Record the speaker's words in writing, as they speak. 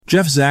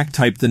Zack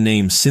typed the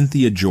name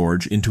Cynthia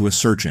George into a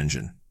search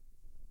engine.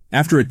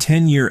 After a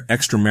 10-year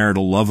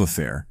extramarital love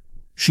affair,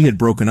 she had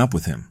broken up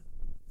with him.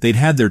 They'd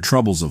had their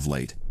troubles of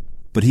late,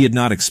 but he had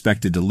not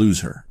expected to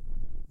lose her.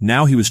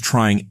 Now he was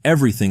trying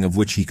everything of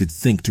which he could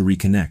think to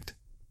reconnect.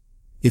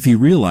 If he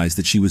realized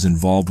that she was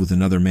involved with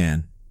another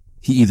man,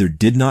 he either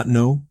did not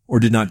know or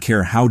did not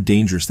care how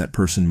dangerous that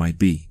person might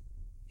be.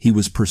 He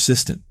was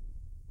persistent.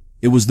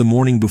 It was the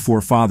morning before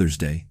Father's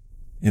Day,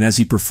 and as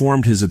he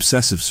performed his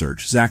obsessive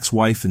search, Zack's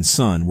wife and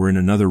son were in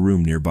another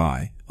room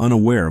nearby,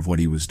 unaware of what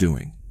he was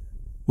doing.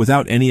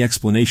 Without any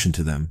explanation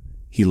to them,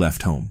 he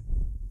left home.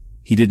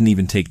 He didn't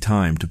even take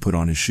time to put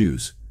on his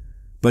shoes.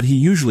 But he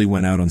usually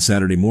went out on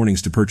Saturday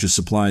mornings to purchase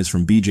supplies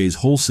from BJ's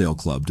wholesale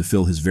club to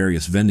fill his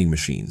various vending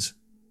machines.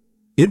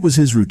 It was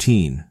his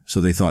routine, so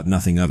they thought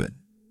nothing of it.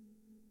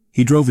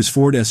 He drove his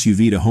Ford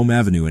SUV to Home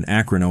Avenue in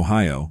Akron,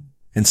 Ohio,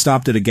 and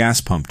stopped at a gas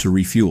pump to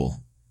refuel.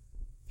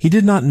 He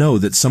did not know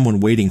that someone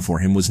waiting for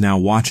him was now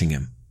watching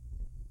him.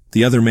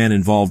 The other man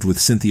involved with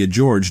Cynthia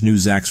George knew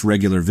Zack's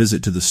regular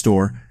visit to the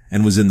store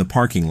and was in the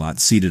parking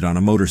lot seated on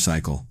a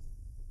motorcycle.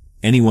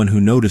 Anyone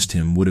who noticed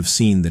him would have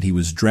seen that he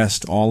was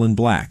dressed all in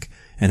black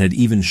and had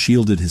even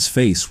shielded his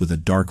face with a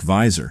dark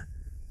visor.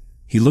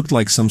 He looked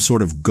like some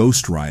sort of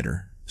ghost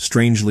rider,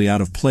 strangely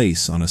out of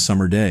place on a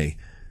summer day,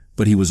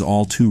 but he was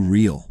all too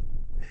real.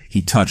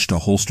 He touched a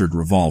holstered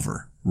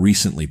revolver,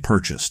 recently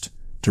purchased,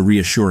 to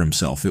reassure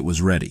himself it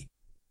was ready.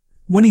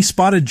 When he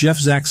spotted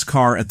Zack's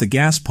car at the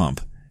gas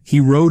pump, he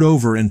rode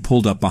over and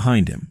pulled up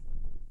behind him.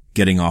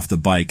 Getting off the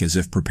bike as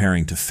if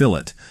preparing to fill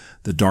it,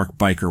 the dark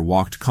biker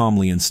walked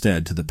calmly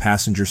instead to the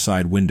passenger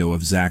side window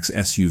of Zack's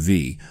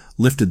SUV,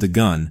 lifted the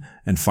gun,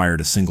 and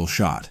fired a single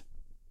shot.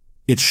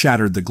 It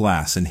shattered the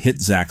glass and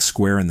hit Zack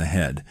square in the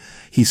head.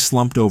 He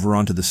slumped over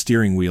onto the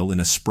steering wheel in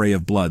a spray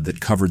of blood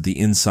that covered the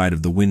inside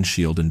of the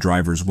windshield and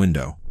driver's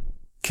window.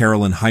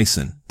 Carolyn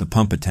Hyson, the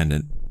pump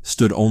attendant,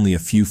 stood only a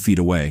few feet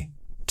away,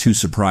 too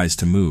surprised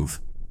to move.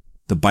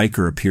 The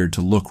biker appeared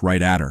to look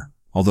right at her,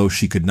 although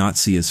she could not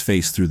see his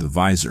face through the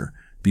visor,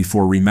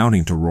 before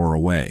remounting to roar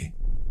away.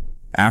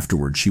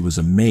 Afterward, she was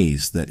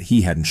amazed that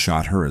he hadn't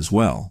shot her as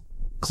well.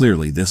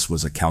 Clearly, this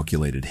was a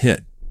calculated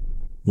hit.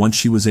 Once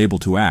she was able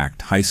to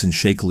act, Hyson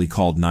shakily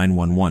called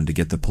 911 to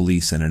get the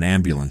police and an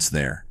ambulance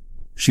there.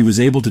 She was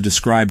able to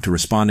describe to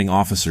responding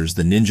officers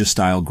the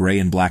ninja-style gray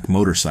and black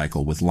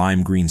motorcycle with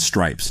lime green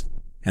stripes,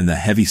 and the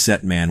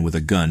heavy-set man with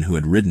a gun who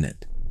had ridden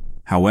it.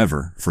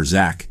 However, for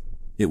Zack,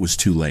 it was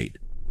too late.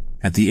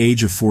 At the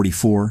age of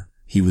 44,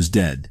 he was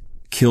dead,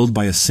 killed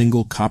by a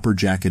single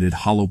copper-jacketed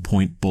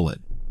hollow-point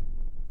bullet.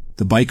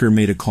 The biker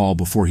made a call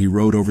before he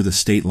rode over the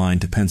state line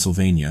to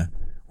Pennsylvania,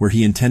 where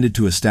he intended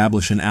to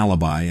establish an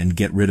alibi and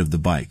get rid of the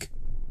bike.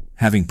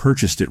 Having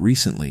purchased it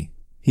recently,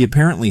 he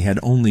apparently had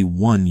only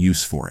one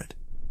use for it.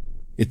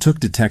 It took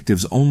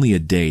detectives only a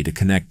day to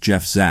connect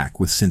Zack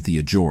with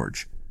Cynthia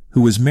George,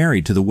 who was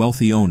married to the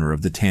wealthy owner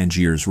of the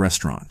Tangiers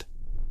restaurant.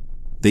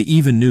 They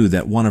even knew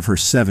that one of her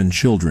 7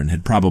 children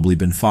had probably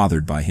been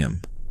fathered by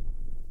him.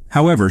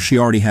 However, she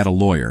already had a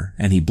lawyer,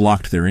 and he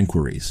blocked their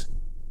inquiries.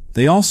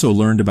 They also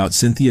learned about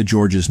Cynthia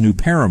George's new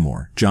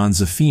paramour, John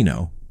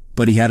Zaffino,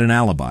 but he had an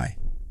alibi.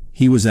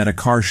 He was at a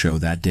car show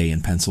that day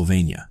in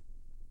Pennsylvania.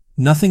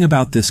 Nothing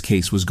about this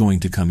case was going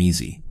to come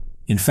easy.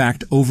 In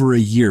fact, over a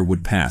year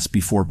would pass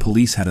before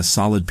police had a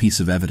solid piece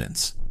of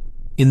evidence.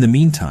 In the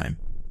meantime,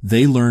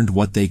 they learned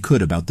what they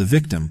could about the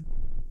victim.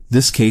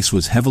 This case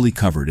was heavily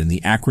covered in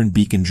the Akron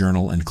Beacon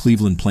Journal and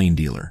Cleveland Plain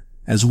Dealer,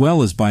 as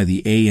well as by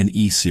the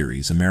A&E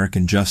series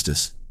American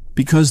Justice,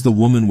 because the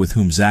woman with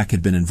whom Zack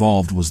had been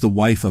involved was the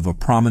wife of a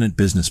prominent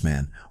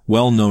businessman,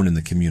 well known in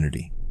the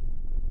community.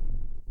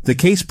 The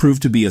case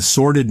proved to be a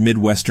sordid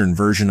Midwestern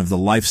version of the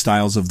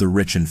lifestyles of the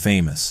rich and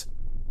famous.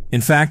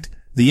 In fact,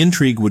 the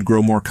intrigue would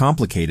grow more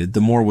complicated the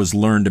more was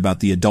learned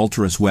about the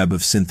adulterous web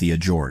of Cynthia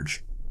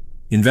George.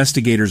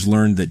 Investigators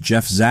learned that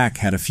Zack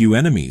had a few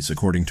enemies,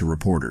 according to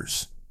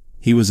reporters.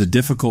 He was a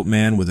difficult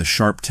man with a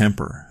sharp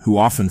temper, who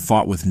often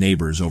fought with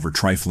neighbors over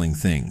trifling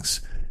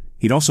things.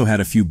 He'd also had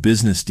a few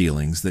business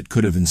dealings that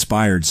could have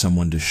inspired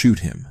someone to shoot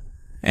him.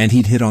 And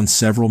he'd hit on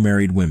several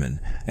married women,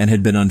 and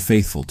had been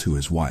unfaithful to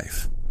his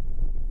wife.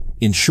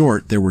 In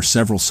short, there were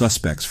several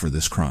suspects for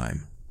this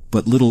crime,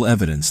 but little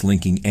evidence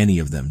linking any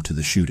of them to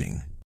the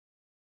shooting.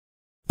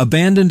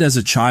 Abandoned as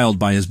a child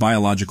by his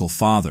biological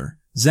father,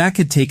 Zack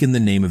had taken the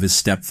name of his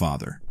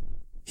stepfather.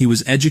 He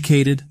was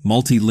educated,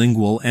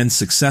 multilingual, and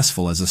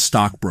successful as a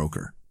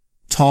stockbroker.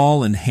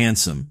 Tall and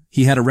handsome,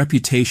 he had a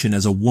reputation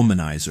as a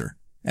womanizer,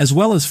 as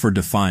well as for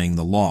defying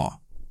the law.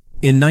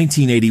 In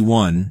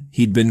 1981,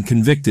 he'd been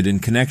convicted in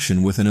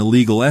connection with an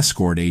illegal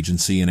escort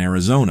agency in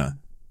Arizona,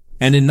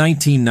 and in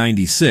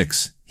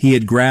 1996, he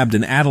had grabbed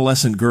an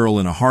adolescent girl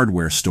in a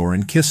hardware store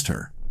and kissed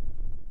her.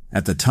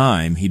 At the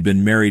time, he'd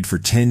been married for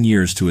 10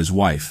 years to his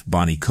wife,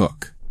 Bonnie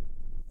Cook.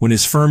 When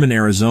his firm in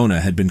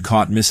Arizona had been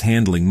caught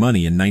mishandling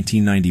money in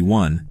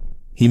 1991,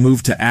 he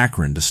moved to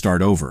Akron to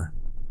start over.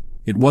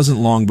 It wasn't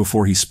long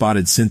before he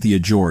spotted Cynthia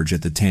George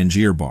at the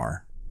Tangier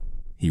bar.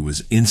 He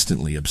was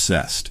instantly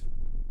obsessed.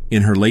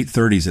 In her late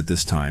 30s at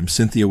this time,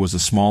 Cynthia was a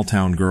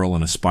small-town girl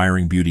and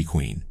aspiring beauty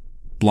queen.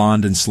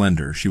 Blonde and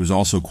slender, she was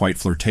also quite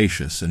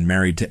flirtatious and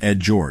married to Ed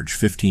George,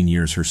 15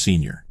 years her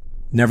senior.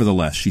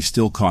 Nevertheless, she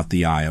still caught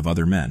the eye of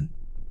other men.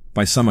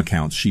 By some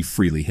accounts, she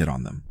freely hit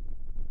on them.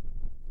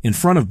 In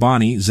front of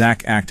Bonnie,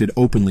 Zack acted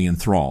openly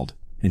enthralled,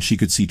 and she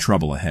could see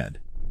trouble ahead.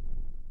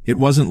 It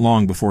wasn't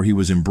long before he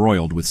was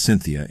embroiled with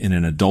Cynthia in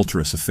an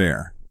adulterous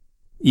affair.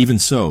 Even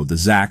so, the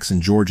Zacks and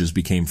Georges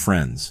became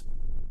friends.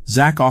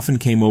 Zack often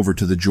came over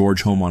to the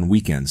George home on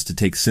weekends to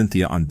take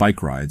Cynthia on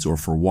bike rides or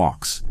for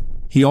walks.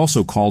 He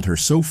also called her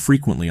so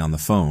frequently on the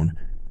phone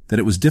that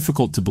it was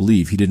difficult to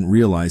believe he didn't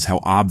realize how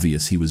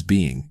obvious he was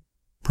being.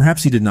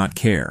 Perhaps he did not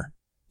care.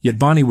 Yet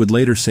Bonnie would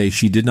later say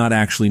she did not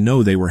actually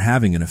know they were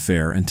having an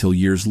affair until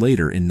years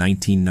later in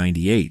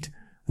 1998,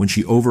 when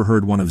she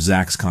overheard one of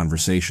Zack's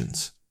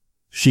conversations.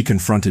 She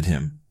confronted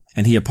him,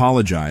 and he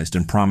apologized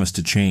and promised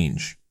to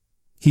change.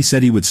 He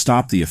said he would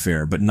stop the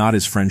affair, but not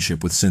his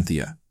friendship with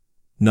Cynthia.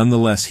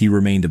 Nonetheless, he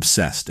remained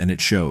obsessed, and it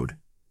showed.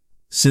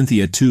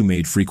 Cynthia, too,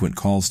 made frequent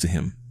calls to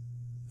him.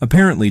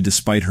 Apparently,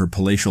 despite her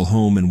palatial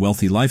home and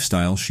wealthy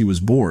lifestyle, she was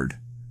bored.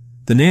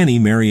 The nanny,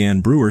 Mary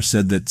Ann Brewer,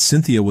 said that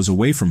Cynthia was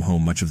away from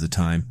home much of the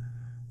time,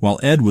 while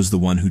Ed was the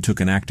one who took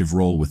an active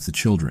role with the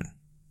children.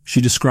 She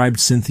described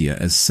Cynthia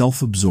as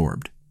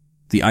self-absorbed.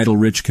 The idle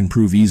rich can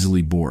prove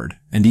easily bored,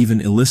 and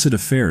even illicit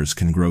affairs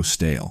can grow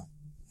stale.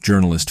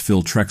 Journalist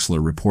Phil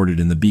Trexler reported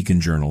in the Beacon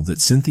Journal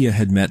that Cynthia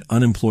had met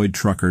unemployed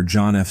trucker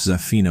John F.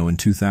 Zaffino in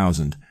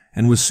 2000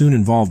 and was soon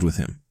involved with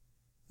him.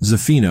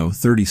 Zaffino,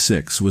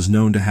 36, was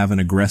known to have an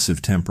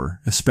aggressive temper,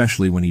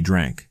 especially when he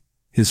drank.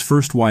 His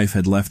first wife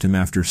had left him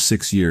after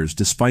 6 years,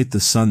 despite the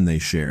son they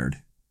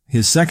shared.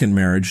 His second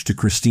marriage to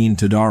Christine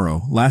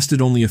Todaro lasted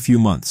only a few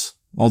months,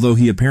 although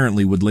he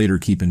apparently would later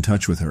keep in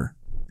touch with her.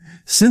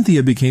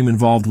 Cynthia became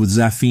involved with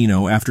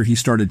Zaffino after he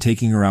started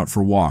taking her out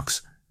for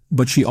walks,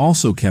 but she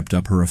also kept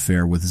up her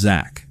affair with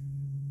Zack.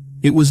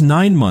 It was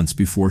 9 months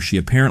before she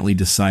apparently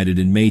decided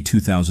in May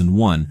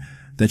 2001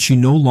 that she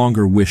no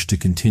longer wished to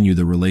continue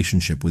the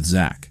relationship with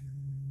Zack.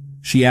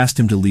 She asked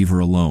him to leave her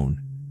alone.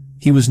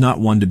 He was not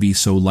one to be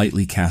so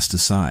lightly cast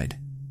aside.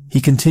 He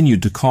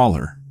continued to call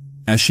her.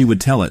 As she would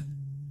tell it,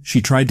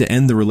 she tried to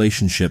end the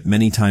relationship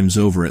many times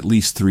over at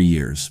least 3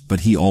 years,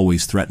 but he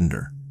always threatened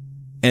her.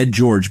 Ed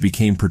George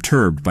became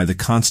perturbed by the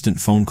constant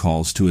phone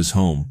calls to his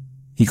home.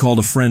 He called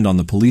a friend on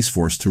the police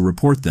force to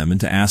report them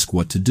and to ask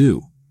what to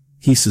do.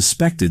 He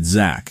suspected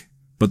Zack,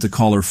 but the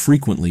caller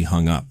frequently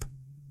hung up.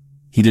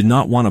 He did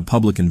not want a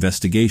public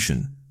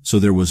investigation, so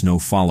there was no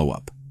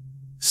follow-up.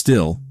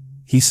 Still,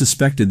 he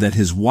suspected that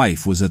his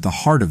wife was at the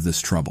heart of this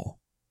trouble.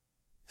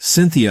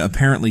 Cynthia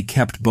apparently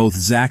kept both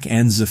Zack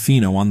and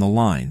Zaffino on the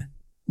line,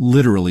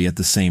 literally at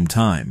the same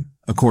time,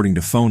 according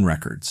to phone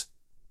records.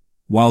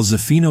 While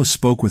Zaffino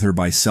spoke with her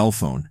by cell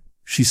phone,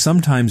 she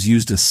sometimes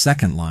used a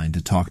second line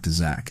to talk to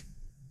Zack.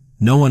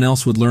 No one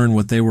else would learn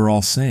what they were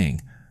all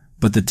saying,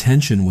 but the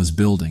tension was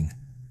building.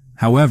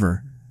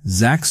 However,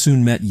 Zack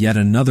soon met yet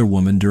another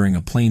woman during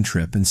a plane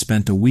trip and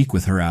spent a week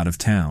with her out of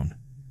town.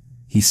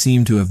 He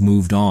seemed to have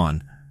moved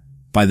on.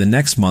 By the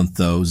next month,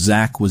 though,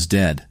 Zack was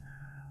dead.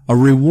 A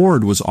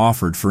reward was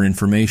offered for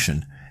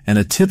information, and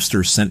a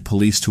tipster sent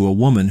police to a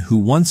woman who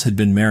once had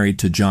been married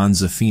to John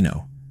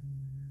Zaffino.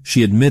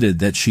 She admitted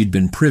that she'd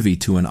been privy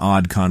to an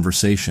odd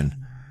conversation.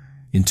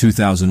 In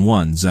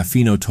 2001,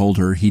 Zaffino told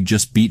her he'd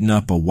just beaten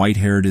up a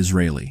white-haired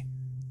Israeli.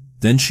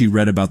 Then she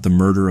read about the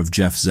murder of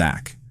Jeff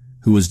Zack,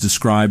 who was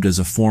described as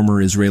a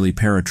former Israeli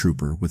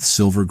paratrooper with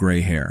silver-gray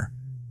hair,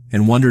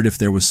 and wondered if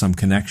there was some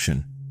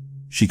connection.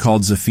 She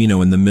called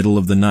Zaffino in the middle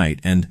of the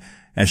night, and,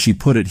 as she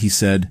put it, he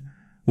said,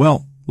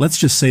 "Well, let's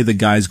just say the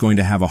guy's going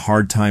to have a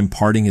hard time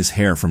parting his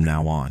hair from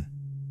now on."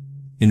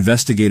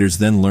 Investigators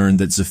then learned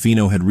that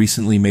Zaffino had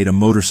recently made a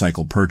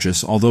motorcycle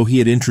purchase, although he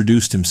had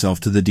introduced himself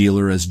to the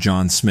dealer as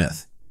John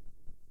Smith.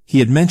 He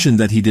had mentioned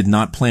that he did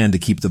not plan to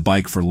keep the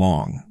bike for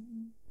long,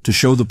 to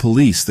show the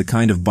police the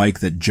kind of bike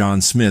that John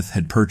Smith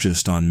had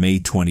purchased on May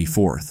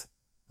 24th.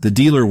 The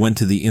dealer went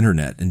to the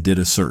internet and did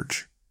a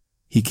search.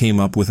 He came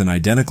up with an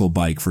identical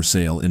bike for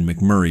sale in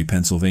McMurray,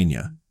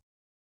 Pennsylvania.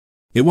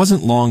 It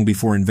wasn't long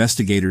before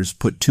investigators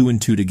put 2 and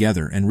 2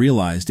 together and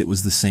realized it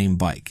was the same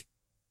bike.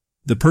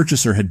 The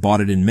purchaser had bought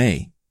it in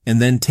May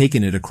and then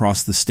taken it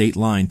across the state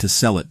line to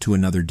sell it to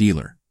another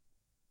dealer.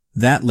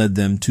 That led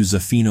them to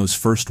Zaffino's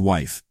first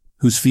wife,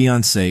 whose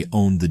fiancé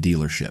owned the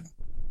dealership.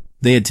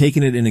 They had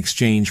taken it in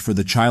exchange for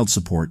the child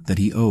support that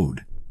he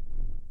owed.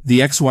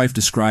 The ex-wife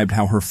described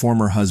how her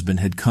former husband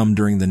had come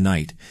during the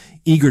night,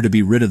 eager to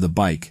be rid of the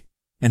bike,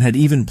 and had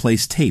even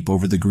placed tape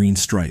over the green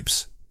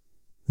stripes.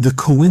 The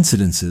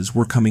coincidences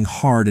were coming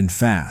hard and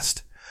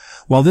fast.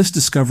 While this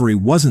discovery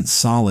wasn't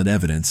solid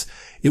evidence,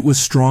 it was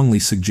strongly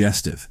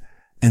suggestive,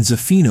 and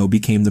Zaffino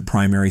became the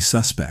primary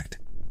suspect.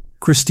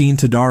 Christine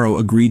Todaro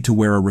agreed to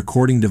wear a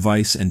recording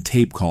device and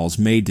tape calls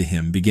made to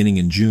him beginning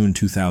in June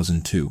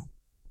 2002.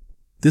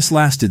 This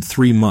lasted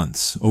 3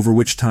 months, over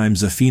which time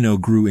Zaffino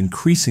grew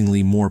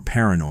increasingly more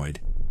paranoid.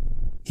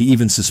 He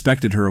even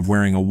suspected her of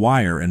wearing a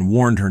wire and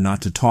warned her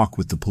not to talk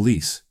with the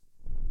police.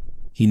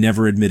 He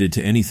never admitted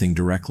to anything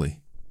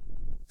directly.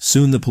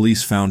 Soon the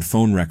police found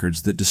phone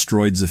records that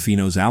destroyed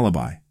Zaffino's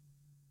alibi.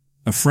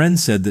 A friend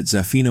said that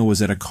Zaffino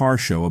was at a car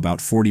show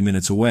about 40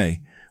 minutes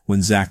away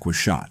when Zack was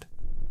shot.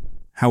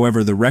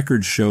 However, the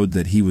records showed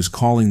that he was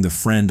calling the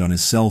friend on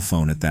his cell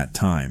phone at that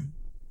time,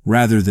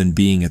 rather than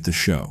being at the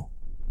show.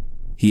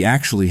 He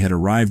actually had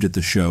arrived at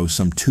the show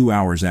some 2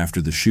 hours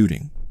after the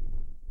shooting.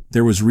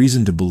 There was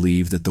reason to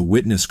believe that the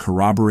witness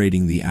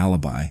corroborating the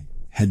alibi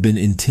had been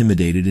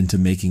intimidated into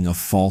making a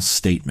false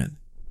statement.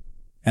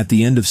 At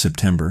the end of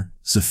September,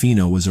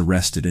 Zaffino was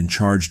arrested and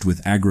charged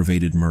with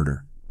aggravated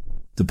murder.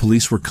 The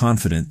police were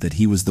confident that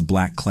he was the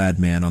black-clad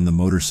man on the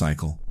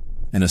motorcycle,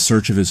 and a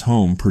search of his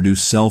home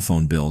produced cell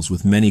phone bills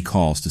with many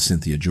calls to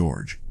Cynthia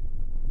George.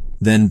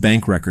 Then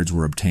bank records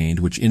were obtained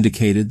which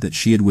indicated that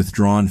she had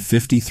withdrawn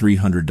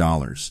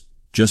 $5,300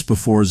 just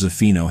before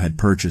Zaffino had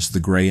purchased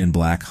the gray and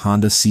black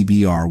Honda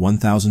CBR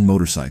 1000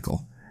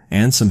 motorcycle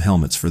and some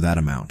helmets for that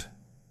amount.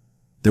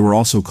 There were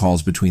also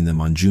calls between them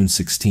on June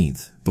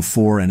 16th,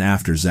 before and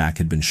after Zack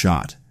had been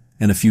shot,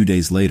 and a few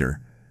days later,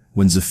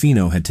 when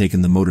Zaffino had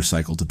taken the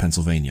motorcycle to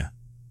Pennsylvania.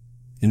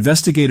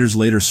 Investigators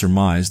later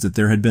surmised that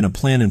there had been a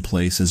plan in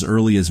place as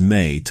early as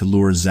May to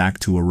lure Zack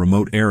to a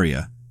remote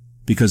area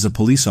because a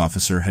police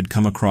officer had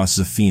come across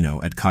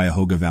Zaffino at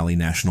Cuyahoga Valley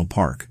National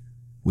Park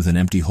with an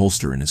empty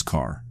holster in his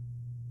car.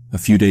 A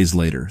few days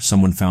later,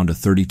 someone found a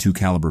 .32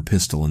 caliber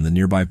pistol in the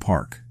nearby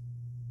park.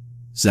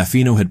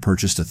 Zaffino had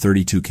purchased a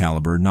 .32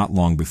 caliber not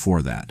long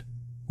before that,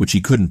 which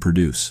he couldn't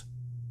produce.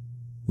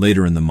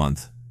 Later in the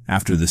month,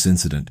 after this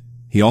incident,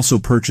 he also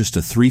purchased a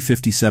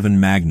 .357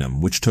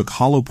 Magnum which took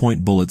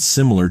hollow-point bullets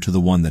similar to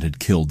the one that had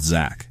killed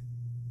Zack.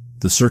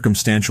 The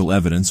circumstantial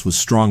evidence was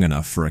strong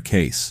enough for a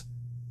case.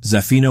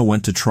 Zaffino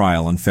went to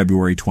trial on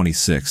February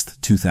 26,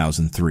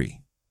 2003.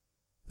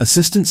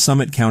 Assistant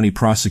Summit County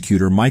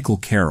Prosecutor Michael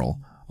Carroll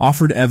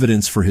offered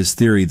evidence for his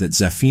theory that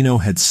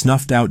Zaffino had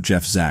snuffed out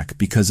Jeff Zack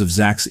because of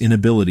Zack's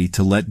inability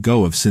to let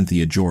go of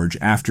Cynthia George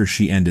after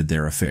she ended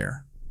their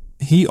affair.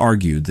 He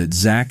argued that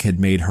Zack had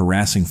made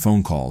harassing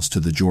phone calls to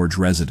the George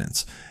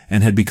residence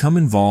and had become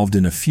involved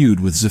in a feud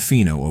with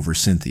Zaffino over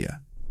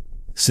Cynthia.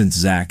 Since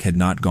Zack had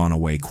not gone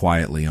away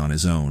quietly on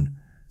his own,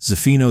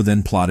 Zaffino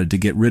then plotted to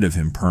get rid of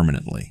him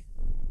permanently.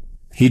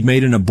 He'd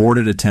made an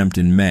aborted attempt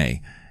in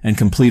May and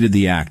completed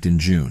the act in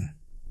June.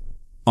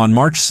 On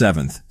March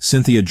 7th,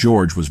 Cynthia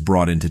George was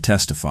brought in to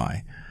testify,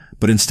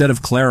 but instead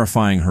of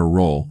clarifying her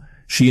role,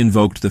 she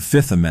invoked the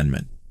Fifth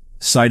Amendment,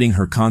 citing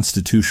her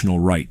constitutional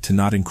right to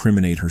not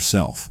incriminate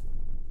herself.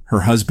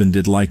 Her husband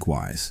did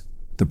likewise.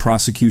 The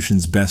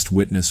prosecution's best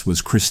witness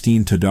was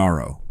Christine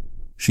Todaro.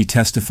 She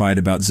testified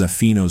about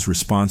Zaffino's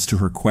response to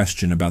her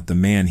question about the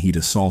man he'd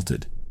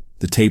assaulted.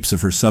 The tapes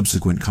of her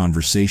subsequent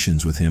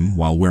conversations with him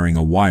while wearing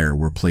a wire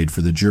were played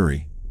for the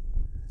jury.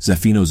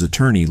 Zaffino's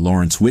attorney,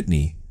 Lawrence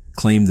Whitney,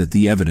 claimed that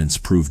the evidence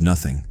proved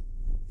nothing.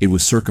 It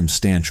was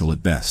circumstantial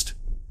at best.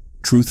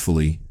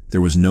 Truthfully,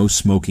 there was no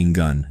smoking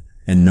gun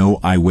and no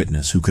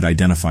eyewitness who could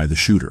identify the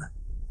shooter.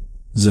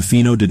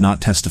 Zaffino did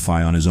not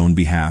testify on his own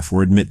behalf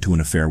or admit to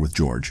an affair with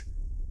George.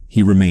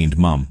 He remained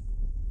mum.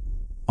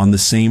 On the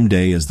same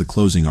day as the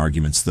closing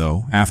arguments,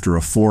 though, after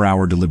a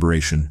 4-hour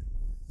deliberation,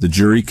 the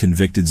jury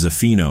convicted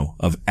Zaffino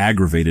of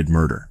aggravated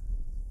murder.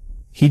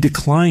 He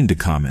declined to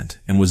comment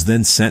and was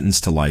then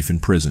sentenced to life in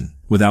prison,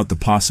 without the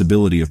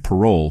possibility of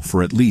parole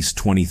for at least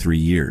 23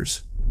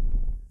 years.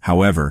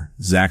 However,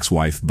 Zack's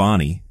wife,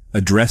 Bonnie,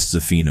 addressed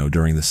Zaffino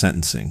during the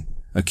sentencing,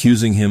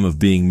 accusing him of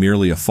being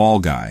merely a fall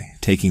guy,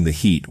 taking the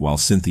heat while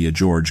Cynthia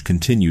George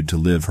continued to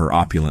live her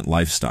opulent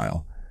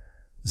lifestyle.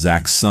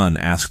 Zack's son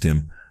asked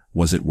him,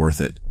 was it worth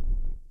it?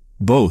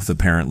 Both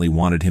apparently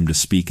wanted him to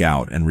speak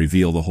out and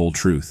reveal the whole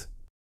truth.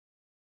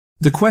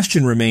 The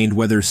question remained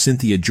whether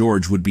Cynthia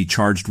George would be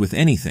charged with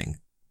anything,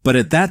 but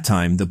at that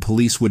time the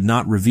police would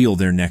not reveal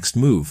their next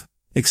move,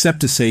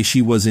 except to say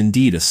she was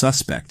indeed a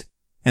suspect,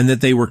 and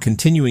that they were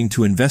continuing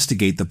to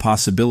investigate the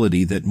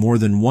possibility that more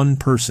than one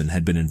person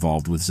had been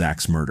involved with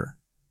Zack's murder.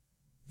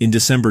 In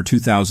December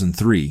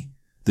 2003,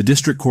 the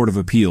District Court of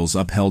Appeals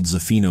upheld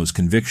Zaffino's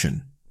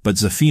conviction, but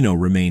Zaffino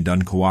remained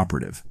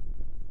uncooperative.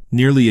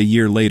 Nearly a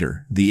year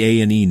later, the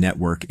A&E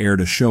network aired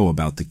a show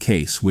about the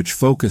case which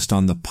focused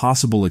on the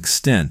possible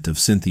extent of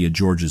Cynthia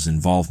George's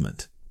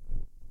involvement.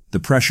 The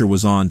pressure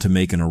was on to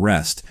make an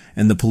arrest,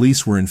 and the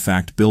police were in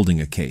fact building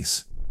a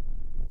case.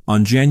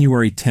 On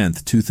January 10,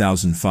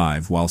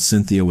 2005, while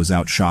Cynthia was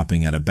out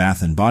shopping at a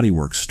Bath & Body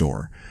Works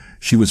store,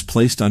 she was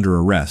placed under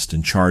arrest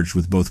and charged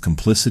with both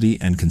complicity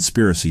and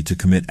conspiracy to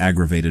commit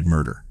aggravated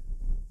murder.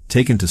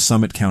 Taken to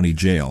Summit County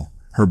Jail,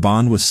 her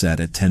bond was set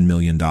at $10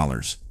 million.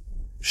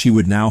 She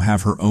would now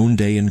have her own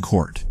day in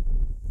court.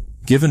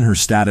 Given her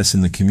status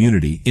in the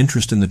community,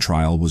 interest in the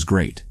trial was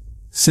great.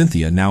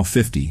 Cynthia, now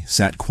 50,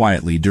 sat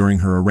quietly during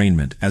her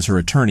arraignment as her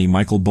attorney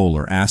Michael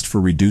Bowler asked for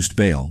reduced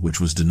bail,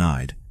 which was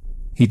denied.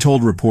 He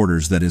told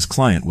reporters that his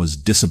client was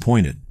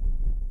disappointed.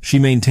 She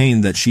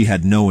maintained that she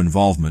had no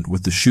involvement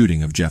with the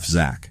shooting of Jeff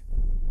Zack.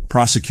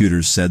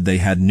 Prosecutors said they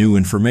had new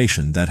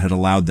information that had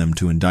allowed them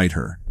to indict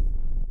her.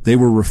 They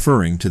were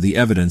referring to the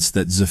evidence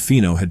that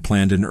Zaffino had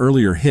planned an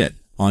earlier hit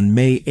on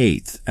May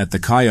 8th at the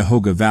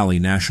Cuyahoga Valley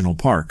National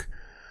Park,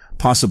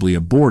 possibly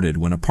aborted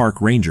when a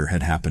park ranger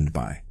had happened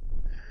by.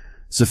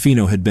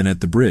 Zaffino had been at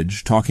the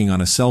bridge talking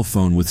on a cell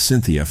phone with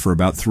Cynthia for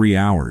about 3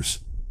 hours.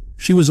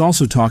 She was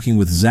also talking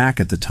with Zack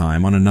at the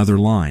time on another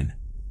line.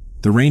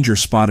 The ranger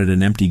spotted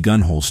an empty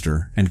gun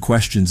holster and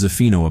questioned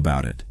Zaffino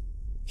about it.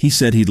 He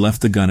said he'd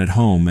left the gun at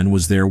home and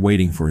was there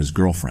waiting for his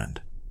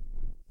girlfriend.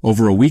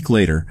 Over a week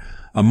later,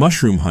 a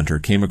mushroom hunter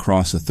came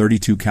across a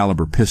 .32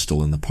 caliber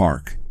pistol in the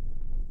park.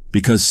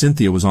 Because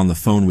Cynthia was on the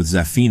phone with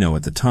Zaffino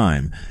at the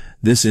time,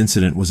 this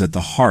incident was at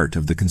the heart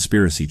of the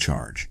conspiracy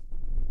charge.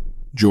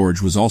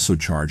 George was also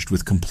charged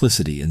with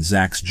complicity in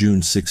Zack's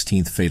June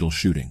 16th fatal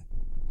shooting.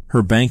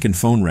 Her bank and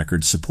phone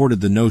records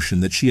supported the notion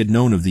that she had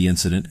known of the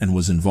incident and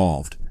was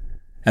involved.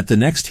 At the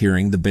next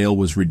hearing, the bail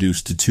was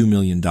reduced to $2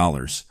 million,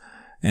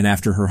 and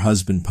after her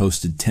husband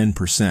posted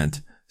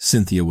 10%,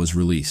 Cynthia was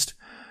released.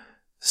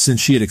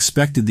 Since she had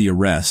expected the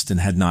arrest and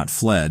had not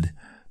fled,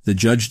 the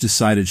judge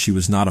decided she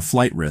was not a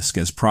flight risk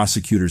as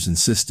prosecutors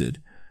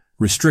insisted.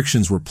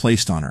 Restrictions were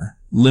placed on her,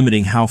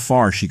 limiting how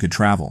far she could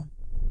travel.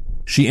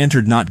 She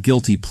entered not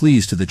guilty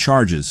pleas to the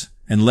charges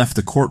and left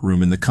the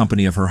courtroom in the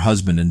company of her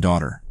husband and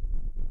daughter.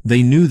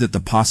 They knew that the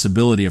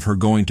possibility of her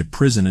going to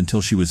prison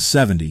until she was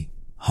 70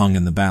 hung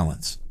in the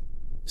balance.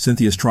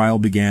 Cynthia's trial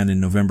began in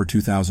November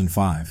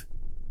 2005.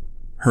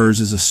 Hers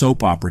is a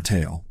soap opera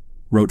tale,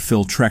 wrote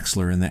Phil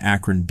Trexler in the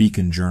Akron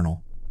Beacon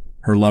Journal.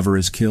 Her lover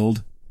is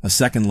killed, a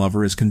second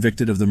lover is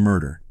convicted of the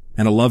murder,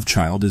 and a love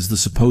child is the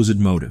supposed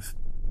motive.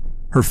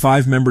 Her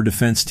 5-member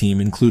defense team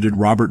included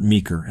Robert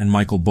Meeker and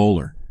Michael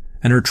Bowler,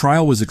 and her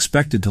trial was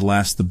expected to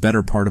last the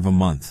better part of a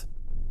month.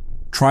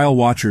 Trial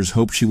watchers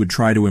hoped she would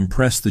try to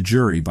impress the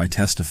jury by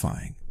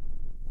testifying.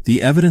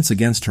 The evidence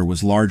against her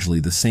was largely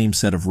the same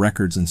set of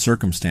records and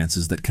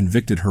circumstances that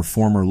convicted her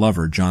former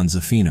lover, John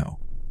Zaffino.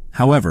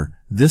 However,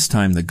 this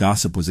time the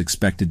gossip was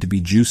expected to be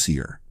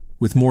juicier,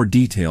 with more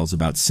details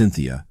about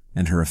Cynthia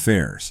and her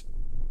affairs.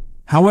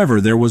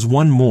 However, there was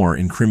one more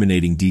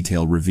incriminating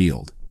detail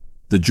revealed.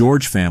 The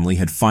George family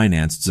had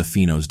financed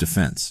Zaffino's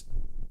defense.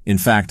 In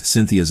fact,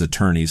 Cynthia's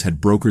attorneys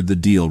had brokered the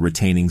deal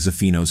retaining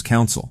Zaffino's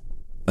counsel.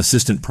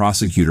 Assistant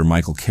prosecutor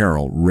Michael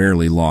Carroll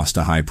rarely lost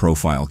a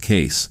high-profile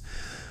case.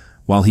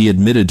 While he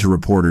admitted to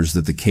reporters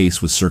that the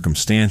case was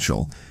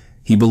circumstantial,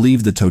 he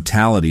believed the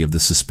totality of the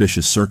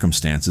suspicious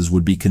circumstances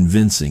would be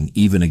convincing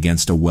even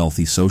against a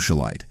wealthy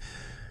socialite.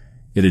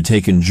 It had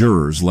taken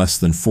jurors less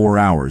than 4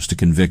 hours to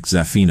convict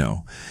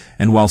Zaffino,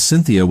 and while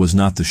Cynthia was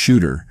not the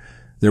shooter,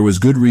 there was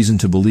good reason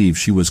to believe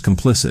she was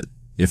complicit,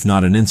 if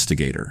not an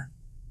instigator.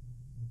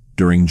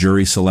 During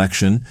jury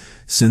selection,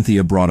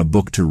 Cynthia brought a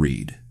book to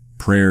read,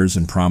 Prayers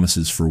and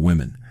Promises for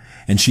Women,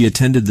 and she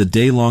attended the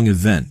day-long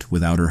event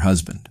without her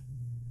husband.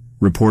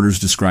 Reporters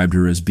described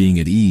her as being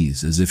at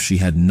ease, as if she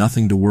had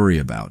nothing to worry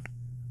about.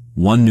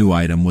 One new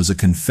item was a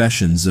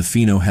confession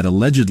Zaffino had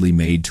allegedly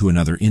made to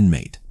another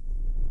inmate.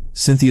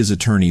 Cynthia's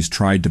attorneys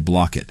tried to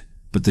block it,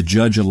 but the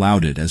judge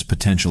allowed it as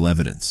potential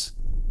evidence.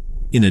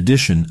 In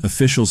addition,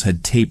 officials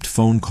had taped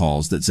phone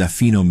calls that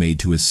Zaffino made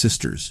to his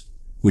sisters,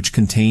 which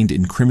contained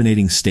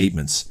incriminating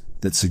statements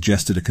that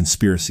suggested a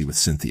conspiracy with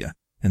Cynthia,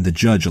 and the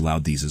judge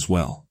allowed these as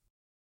well.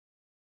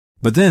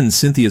 But then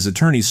Cynthia's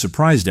attorneys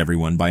surprised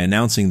everyone by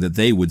announcing that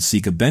they would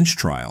seek a bench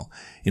trial,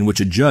 in which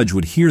a judge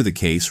would hear the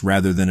case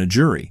rather than a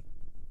jury.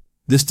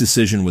 This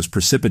decision was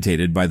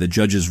precipitated by the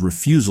judge's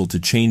refusal to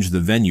change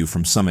the venue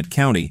from Summit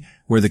County,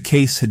 where the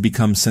case had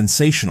become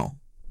sensational.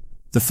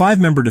 The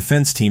 5-member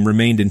defense team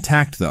remained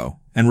intact, though,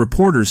 and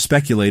reporters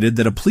speculated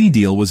that a plea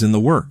deal was in the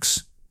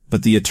works,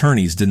 but the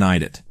attorneys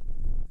denied it.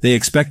 They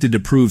expected to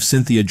prove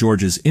Cynthia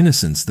George's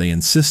innocence, they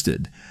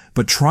insisted,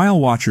 but trial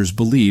watchers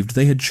believed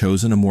they had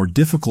chosen a more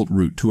difficult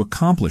route to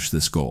accomplish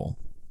this goal.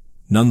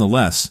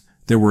 Nonetheless,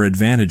 there were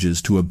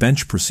advantages to a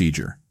bench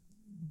procedure.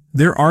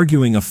 "They're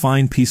arguing a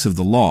fine piece of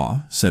the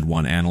law," said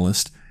one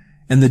analyst,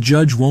 "and the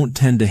judge won't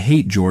tend to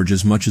hate George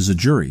as much as a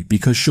jury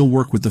because she'll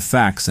work with the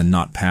facts and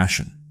not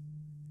passion."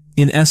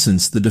 In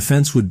essence, the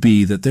defense would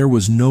be that there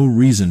was no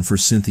reason for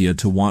Cynthia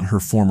to want her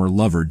former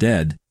lover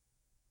dead,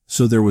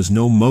 so there was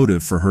no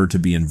motive for her to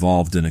be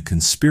involved in a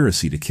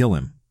conspiracy to kill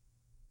him.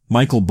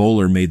 Michael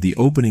Bowler made the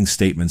opening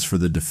statements for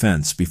the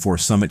defense before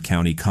Summit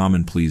County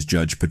Common Pleas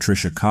Judge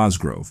Patricia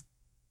Cosgrove.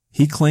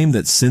 He claimed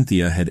that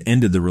Cynthia had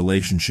ended the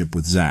relationship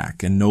with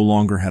Zack and no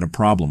longer had a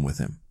problem with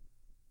him.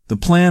 The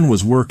plan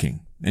was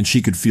working, and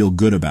she could feel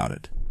good about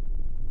it.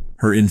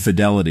 Her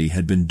infidelity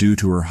had been due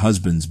to her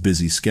husband's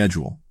busy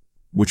schedule,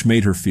 which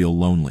made her feel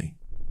lonely.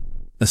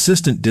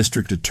 Assistant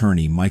District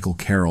Attorney Michael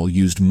Carroll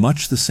used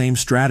much the same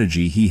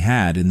strategy he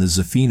had in the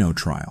Zaffino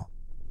trial.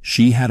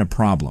 She had a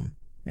problem,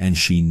 and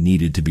she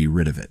needed to be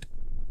rid of it.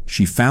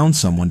 She found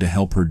someone to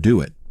help her do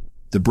it.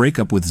 The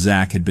breakup with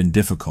Zack had been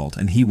difficult,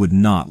 and he would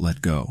not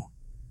let go.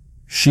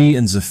 She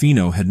and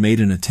Zaffino had made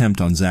an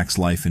attempt on Zack's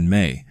life in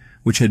May,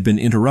 which had been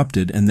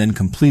interrupted and then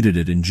completed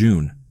it in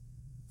June.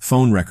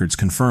 Phone records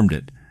confirmed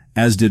it,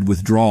 as did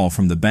withdrawal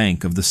from the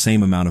bank of the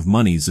same amount of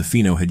money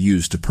Zaffino had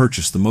used to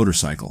purchase the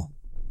motorcycle.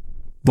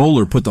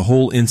 Bowler put the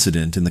whole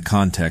incident in the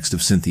context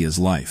of Cynthia's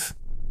life.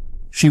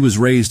 She was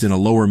raised in a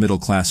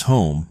lower-middle-class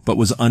home, but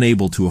was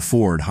unable to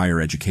afford higher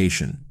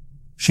education.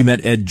 She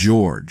met Ed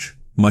George,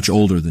 much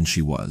older than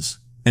she was,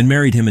 and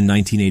married him in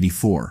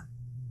 1984.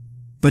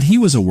 But he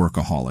was a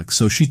workaholic,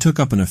 so she took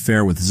up an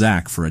affair with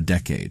Zack for a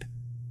decade.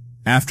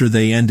 After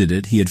they ended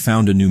it, he had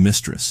found a new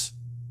mistress.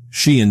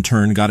 She, in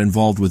turn, got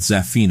involved with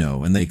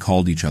Zaffino, and they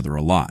called each other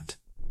a lot.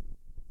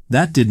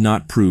 That did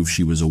not prove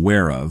she was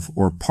aware of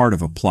or part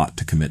of a plot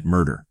to commit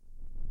murder.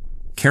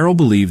 Carol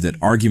believed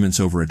that arguments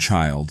over a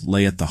child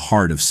lay at the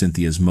heart of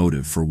Cynthia's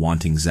motive for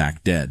wanting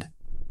Zack dead.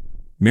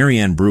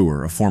 Marianne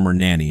Brewer, a former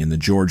nanny in the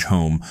George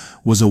home,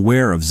 was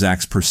aware of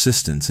Zack's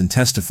persistence and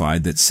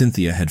testified that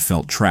Cynthia had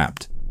felt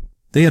trapped.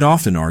 They had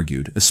often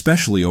argued,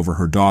 especially over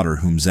her daughter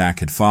whom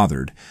Zack had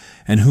fathered,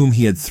 and whom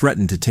he had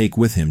threatened to take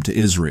with him to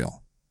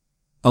Israel.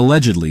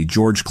 Allegedly,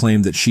 George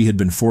claimed that she had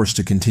been forced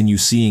to continue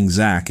seeing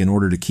Zack in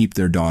order to keep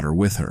their daughter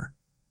with her.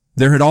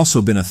 There had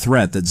also been a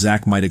threat that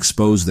Zack might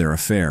expose their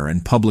affair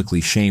and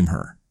publicly shame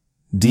her.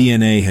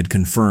 DNA had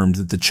confirmed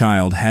that the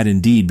child had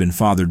indeed been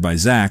fathered by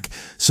Zack,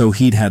 so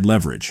he'd had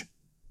leverage.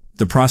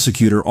 The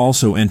prosecutor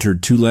also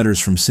entered 2 letters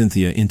from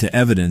Cynthia into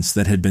evidence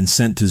that had been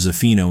sent to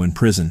Zaffino in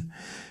prison.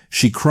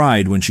 She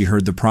cried when she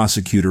heard the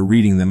prosecutor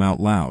reading them out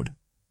loud.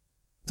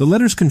 The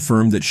letters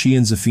confirmed that she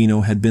and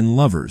Zaffino had been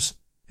lovers,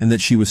 and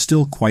that she was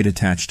still quite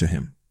attached to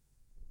him.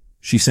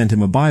 She sent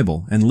him a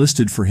Bible and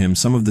listed for him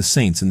some of the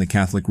saints in the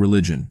Catholic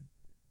religion.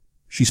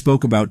 She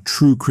spoke about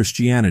true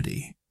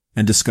Christianity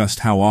and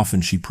discussed how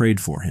often she prayed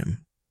for him.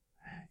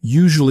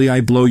 "Usually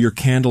I blow your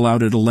candle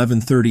out at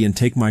 11:30 and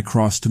take my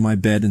cross to my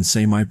bed and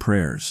say my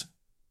prayers."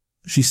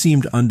 She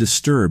seemed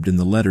undisturbed in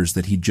the letters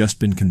that he'd just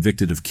been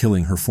convicted of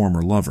killing her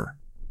former lover.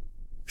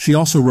 She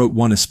also wrote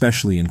one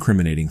especially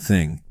incriminating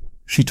thing.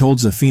 She told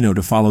Zaffino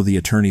to follow the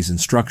attorney's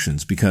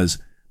instructions because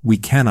we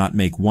cannot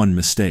make one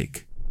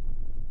mistake.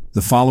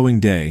 The following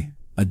day,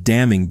 a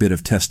damning bit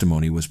of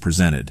testimony was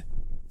presented.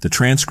 The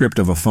transcript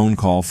of a phone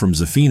call from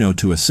Zaffino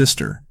to a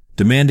sister,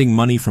 demanding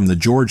money from the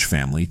George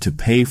family to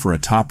pay for a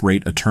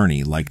top-rate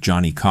attorney like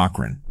Johnny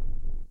Cochran.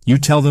 "You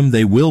tell them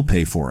they will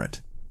pay for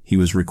it," he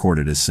was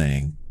recorded as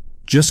saying.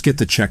 "Just get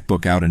the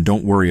checkbook out and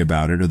don't worry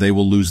about it or they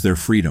will lose their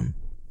freedom.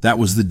 That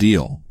was the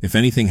deal. If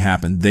anything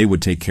happened, they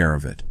would take care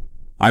of it.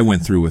 I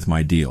went through with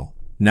my deal.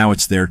 Now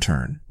it's their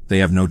turn. They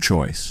have no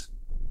choice."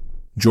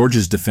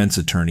 George's defense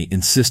attorney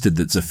insisted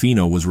that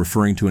Zaffino was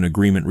referring to an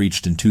agreement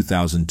reached in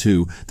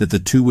 2002 that the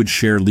two would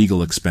share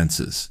legal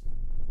expenses.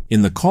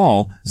 In the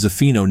call,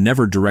 Zaffino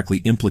never directly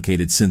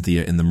implicated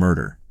Cynthia in the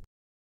murder.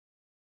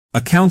 A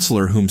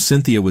counselor whom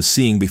Cynthia was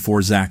seeing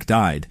before Zack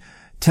died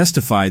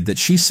testified that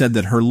she said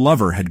that her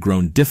lover had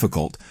grown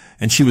difficult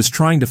and she was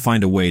trying to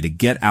find a way to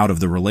get out of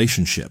the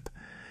relationship.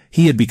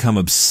 He had become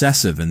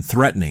obsessive and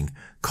threatening,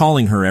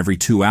 calling her every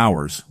 2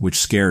 hours, which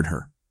scared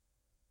her.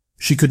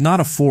 She could not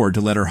afford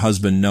to let her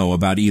husband know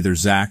about either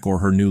Zack or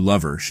her new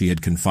lover, she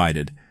had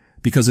confided,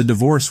 because a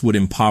divorce would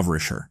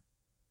impoverish her.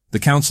 The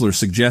counselor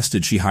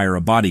suggested she hire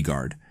a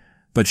bodyguard,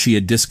 but she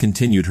had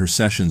discontinued her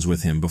sessions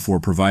with him before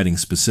providing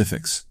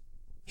specifics.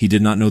 He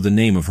did not know the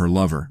name of her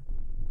lover.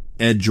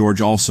 Ed George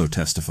also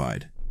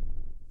testified.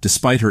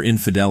 Despite her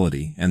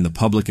infidelity and the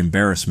public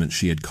embarrassment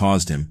she had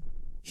caused him,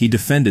 he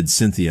defended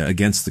Cynthia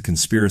against the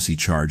conspiracy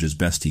charge as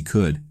best he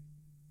could.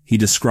 He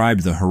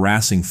described the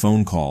harassing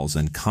phone calls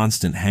and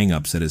constant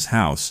hang-ups at his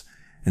house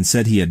and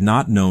said he had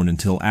not known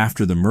until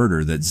after the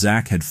murder that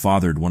Zack had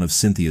fathered one of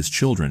Cynthia's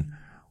children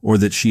or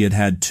that she had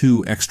had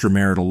 2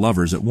 extramarital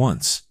lovers at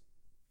once.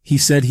 He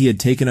said he had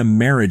taken a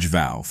marriage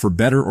vow for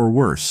better or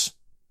worse,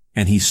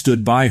 and he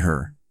stood by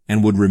her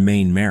and would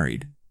remain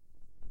married.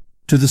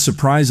 To the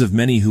surprise of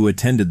many who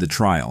attended the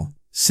trial,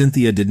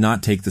 Cynthia did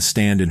not take the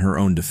stand in her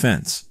own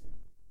defense.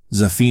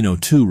 Zaffino,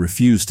 too,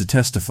 refused to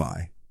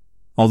testify,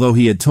 although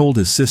he had told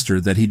his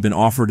sister that he'd been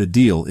offered a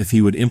deal if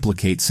he would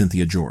implicate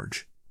Cynthia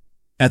George.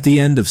 At the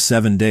end of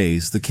 7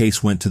 days, the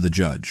case went to the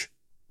judge.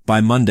 By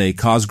Monday,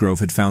 Cosgrove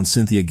had found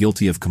Cynthia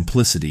guilty of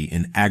complicity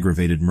in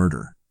aggravated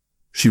murder.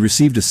 She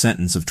received a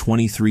sentence of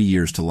 23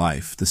 years to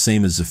life, the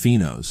same as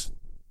Zaffino's.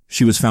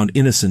 She was found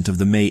innocent of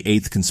the May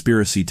 8th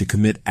conspiracy to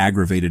commit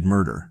aggravated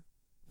murder.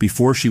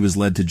 Before she was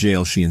led to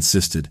jail, she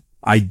insisted,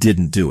 "I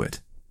didn't do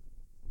it."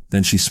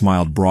 Then she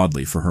smiled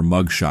broadly for her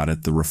mugshot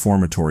at the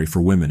Reformatory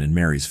for Women in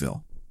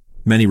Marysville.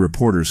 Many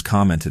reporters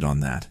commented on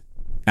that.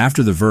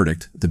 After the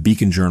verdict, the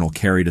Beacon Journal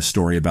carried a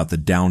story about the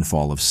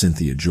downfall of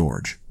Cynthia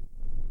George.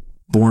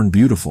 Born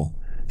beautiful,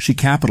 she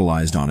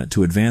capitalized on it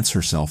to advance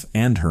herself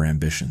and her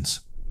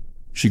ambitions.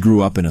 She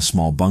grew up in a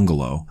small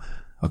bungalow,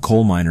 a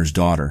coal miner's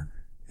daughter,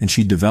 and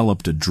she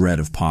developed a dread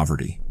of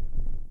poverty.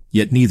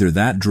 Yet neither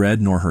that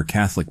dread nor her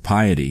Catholic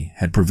piety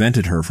had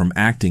prevented her from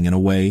acting in a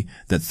way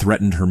that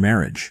threatened her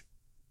marriage.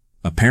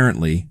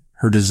 Apparently,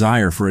 her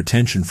desire for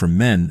attention from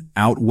men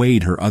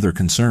outweighed her other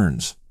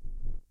concerns.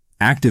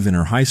 Active in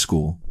her high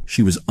school,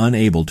 she was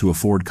unable to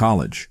afford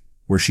college,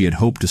 where she had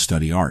hoped to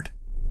study art.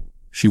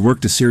 She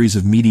worked a series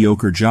of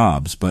mediocre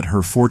jobs, but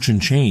her fortune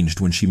changed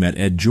when she met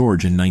Ed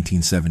George in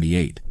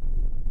 1978.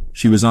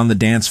 She was on the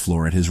dance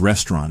floor at his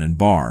restaurant and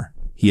bar.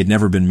 He had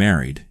never been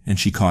married, and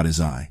she caught his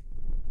eye.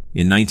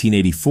 In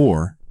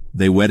 1984,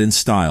 they wed in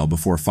style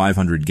before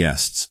 500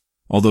 guests,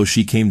 although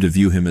she came to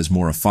view him as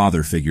more a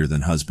father figure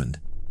than husband.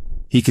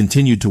 He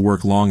continued to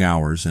work long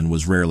hours and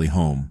was rarely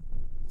home.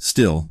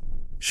 Still,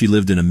 she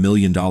lived in a $1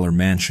 million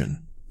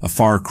mansion, a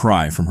far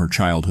cry from her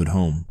childhood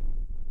home.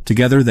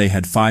 Together they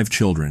had 5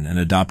 children and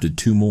adopted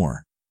 2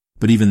 more,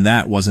 but even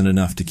that wasn't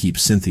enough to keep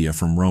Cynthia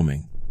from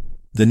roaming.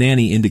 The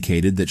nanny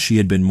indicated that she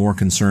had been more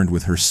concerned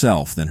with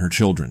herself than her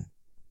children.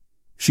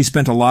 She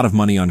spent a lot of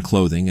money on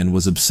clothing and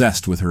was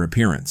obsessed with her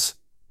appearance.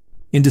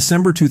 In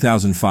December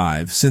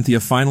 2005, Cynthia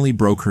finally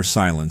broke her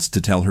silence to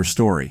tell her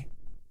story.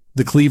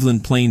 The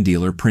Cleveland Plain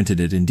dealer printed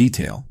it in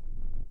detail.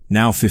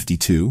 Now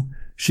 52,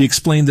 she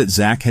explained that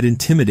Zack had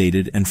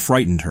intimidated and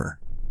frightened her.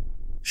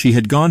 She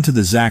had gone to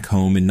the Zack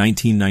home in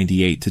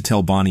 1998 to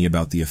tell Bonnie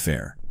about the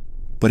affair.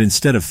 But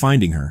instead of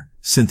finding her,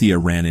 Cynthia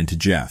ran into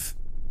Jeff.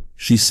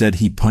 She said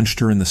he punched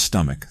her in the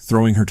stomach,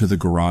 throwing her to the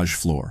garage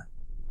floor.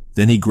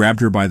 Then he grabbed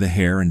her by the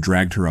hair and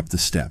dragged her up the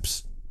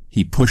steps.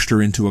 He pushed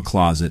her into a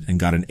closet and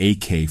got an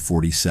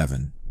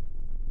AK-47.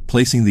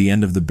 Placing the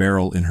end of the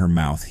barrel in her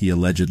mouth, he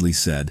allegedly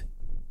said,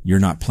 "You're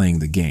not playing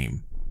the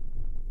game."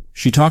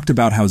 She talked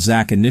about how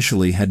Zack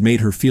initially had made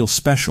her feel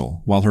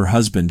special, while her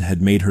husband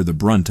had made her the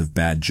brunt of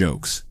bad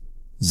jokes.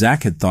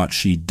 Zack had thought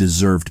she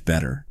deserved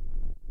better.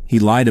 He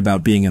lied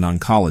about being an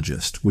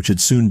oncologist, which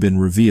had soon been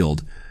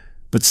revealed,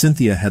 but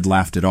Cynthia had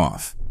laughed it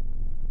off.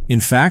 In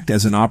fact,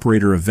 as an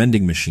operator of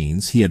vending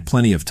machines, he had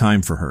plenty of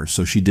time for her,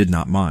 so she did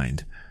not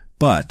mind.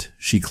 But,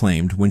 she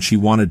claimed, when she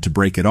wanted to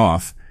break it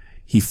off,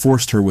 he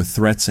forced her with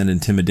threats and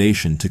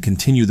intimidation to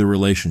continue the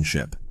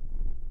relationship.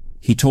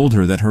 He told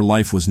her that her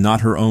life was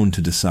not her own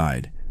to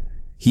decide.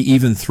 He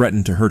even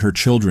threatened to hurt her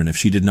children if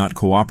she did not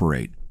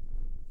cooperate.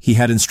 He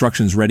had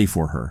instructions ready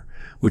for her,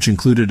 which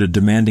included a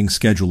demanding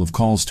schedule of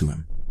calls to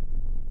him.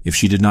 If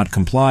she did not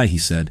comply, he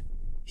said,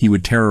 he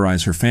would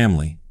terrorize her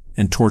family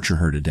and torture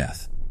her to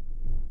death.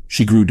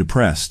 She grew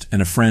depressed,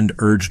 and a friend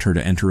urged her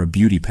to enter a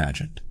beauty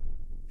pageant.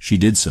 She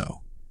did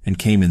so, and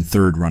came in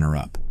 3rd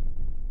runner-up.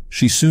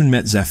 She soon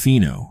met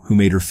Zaffino, who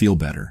made her feel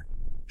better.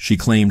 She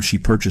claimed she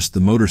purchased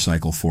the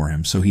motorcycle for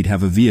him so he'd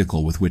have a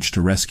vehicle with which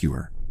to rescue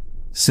her.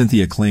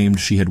 Cynthia claimed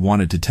she had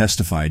wanted to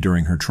testify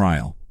during her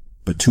trial,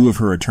 but 2 of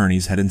her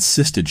attorneys had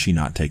insisted she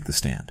not take the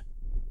stand.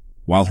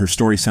 While her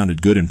story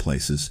sounded good in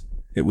places,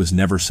 it was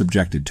never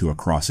subjected to a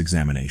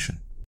cross-examination.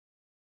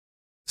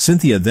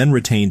 Cynthia then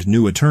retained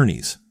new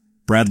attorneys,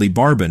 Bradley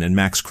Barbin and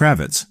Max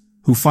Kravitz,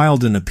 who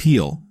filed an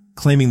appeal,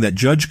 claiming that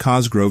Judge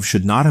Cosgrove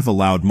should not have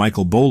allowed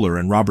Michael Bowler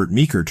and Robert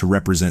Meeker to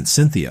represent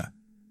Cynthia,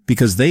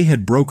 because they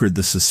had brokered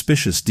the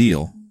suspicious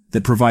deal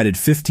that provided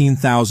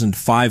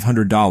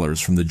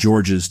 $15,500 from the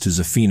Georges to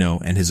Zaffino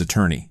and his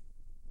attorney.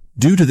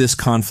 Due to this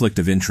conflict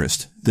of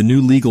interest, the new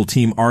legal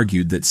team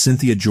argued that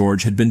Cynthia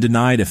George had been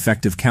denied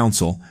effective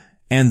counsel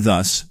and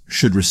thus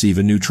should receive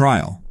a new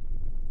trial.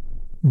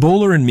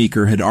 Bowler and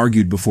Meeker had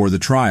argued before the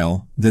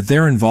trial that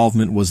their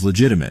involvement was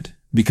legitimate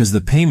because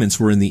the payments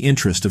were in the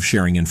interest of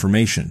sharing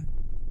information.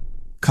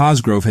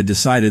 Cosgrove had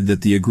decided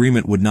that the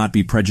agreement would not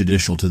be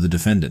prejudicial to the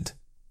defendant.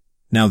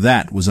 Now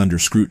that was under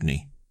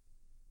scrutiny.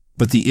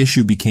 But the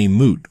issue became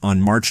moot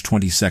on March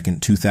 22,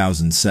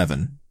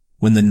 2007,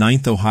 when the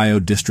 9th Ohio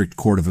District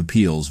Court of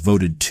Appeals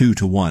voted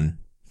 2-1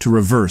 to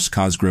reverse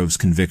Cosgrove's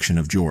conviction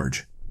of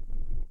George.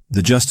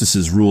 The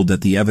justices ruled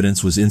that the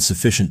evidence was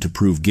insufficient to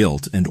prove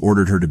guilt and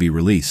ordered her to be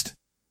released.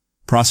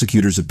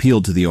 Prosecutors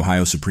appealed to the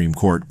Ohio Supreme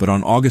Court, but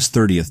on August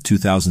 30,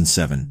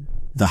 2007,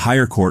 the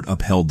higher court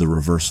upheld the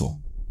reversal.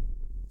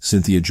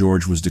 Cynthia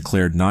George was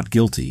declared not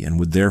guilty and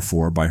would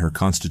therefore, by her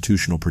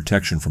constitutional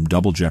protection from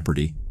double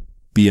jeopardy,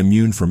 be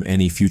immune from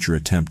any future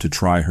attempt to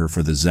try her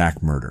for the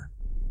Zack murder.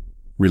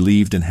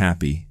 Relieved and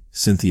happy,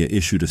 Cynthia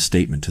issued a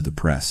statement to the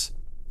press.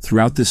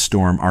 "Throughout this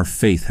storm, our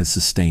faith has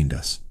sustained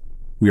us.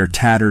 We are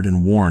tattered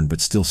and worn but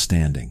still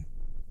standing.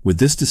 With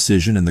this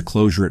decision and the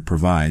closure it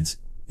provides,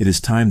 it is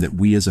time that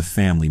we as a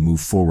family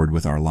move forward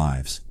with our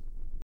lives."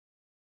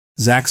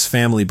 Zack's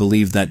family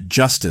believed that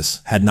justice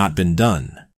had not been done,